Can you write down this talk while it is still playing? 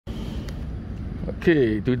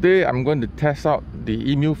Okay, today I'm going to test out the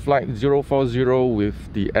Emuflight 0.4.0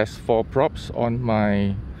 with the S4 props on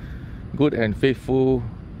my good and faithful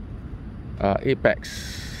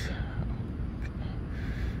Apex.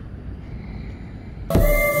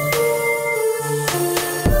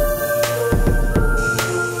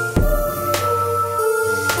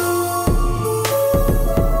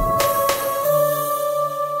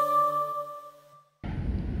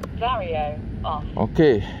 Vario off.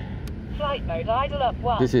 Okay. Flight mode idle up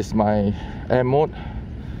 1. This is my air mode.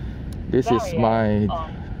 This Vario is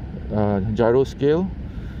my gyro scale.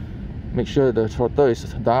 Make sure the throttle is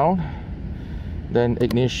down. Then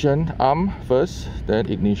ignition arm first,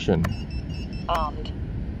 then ignition. Armed.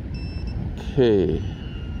 Okay.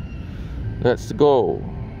 Let's go.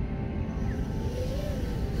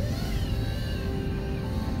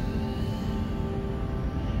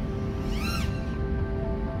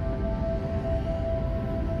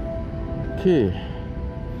 Okay,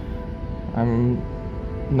 I'm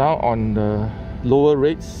now on the lower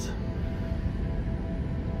rates.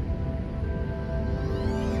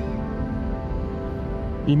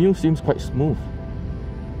 Emu seems quite smooth.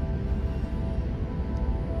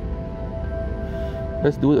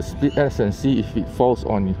 Let's do the split S and see if it falls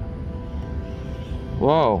on you.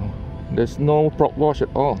 Wow, there's no prop wash at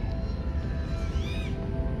all.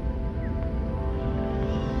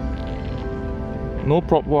 No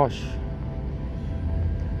prop wash.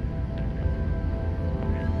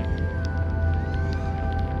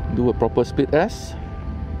 Do a proper split S.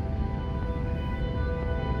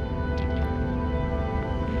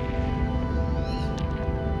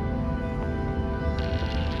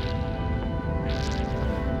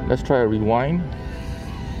 Let's try a rewind.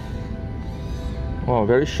 Wow,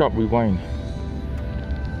 very sharp rewind.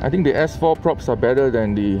 I think the S4 props are better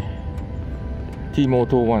than the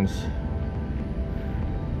T-Motor ones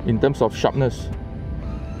in terms of sharpness.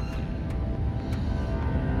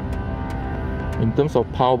 In terms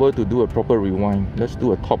of power to do a proper rewind, let's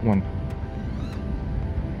do a top one.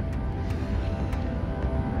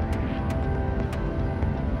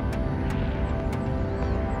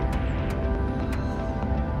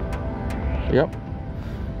 Yep,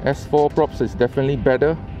 S4 props is definitely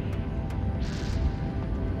better.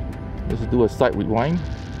 Let's do a side rewind.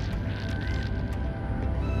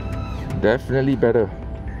 Definitely better.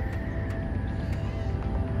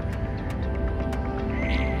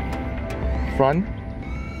 Front.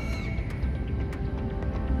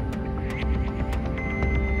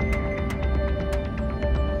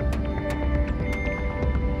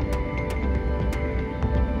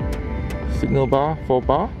 Signal bar, 4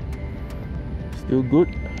 bar. Still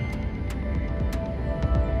good.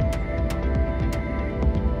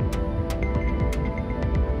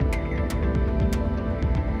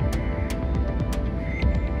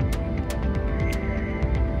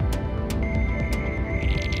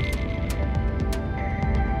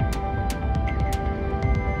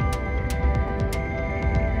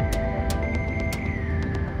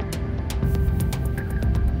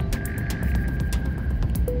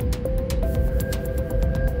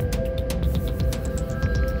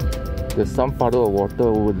 There's some puddle of water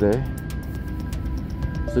over there,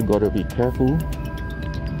 so gotta be careful.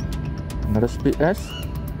 Another split S,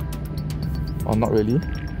 or not really.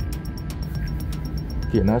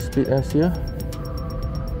 Okay, another split S here.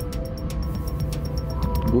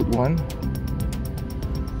 Good one.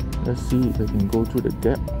 Let's see if I can go through the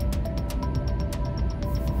gap.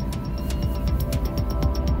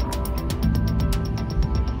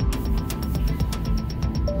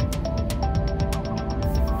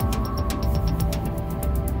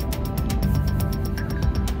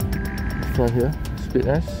 Try here, split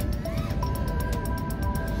S.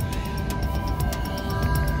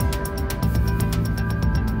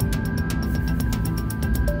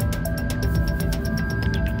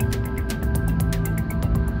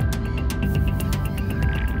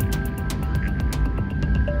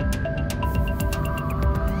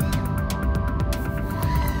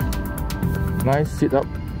 Nice sit up,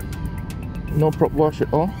 no prop wash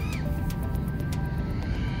at all.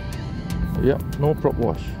 Yep, no prop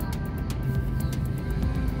wash.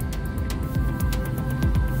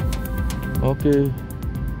 Okay,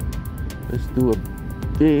 let's do a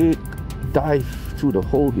big dive through the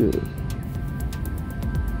hole here.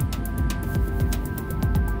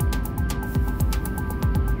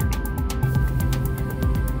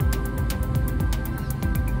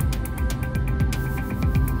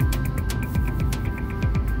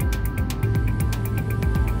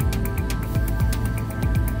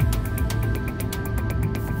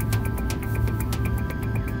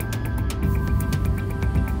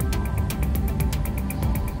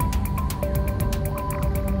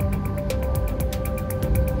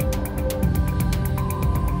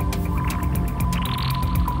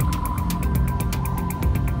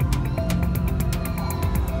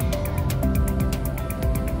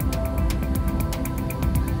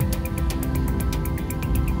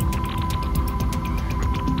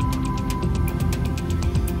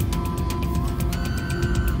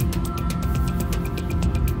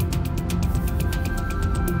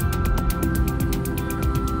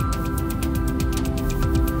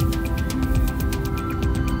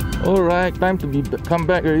 Alright, time to come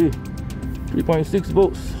back already. 3.6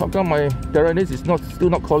 volts. How come my Taranis is still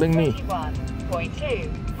not calling me? 21.2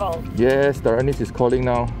 volts. Yes, Taranis is calling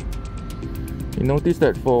now. You notice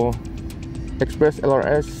that for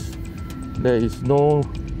ExpressLRS there is no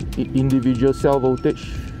individual cell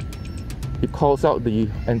voltage. It calls out the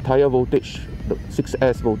entire voltage, the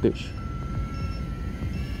 6S voltage.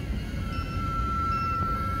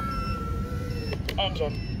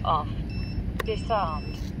 Engine off.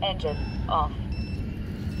 Disarmed. Engine off.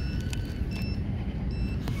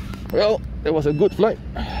 Well, it was a good flight.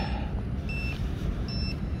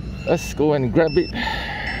 Let's go and grab it.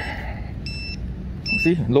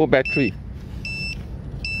 See, low battery.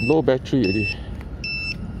 Low battery already.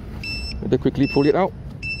 Better quickly pull it out.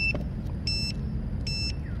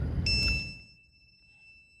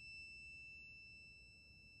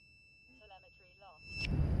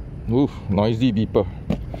 Ooh, noisy beeper.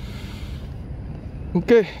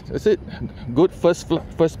 Okay, that's it. Good first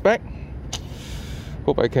pack.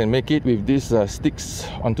 Hope I can make it with these sticks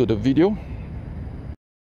onto the video.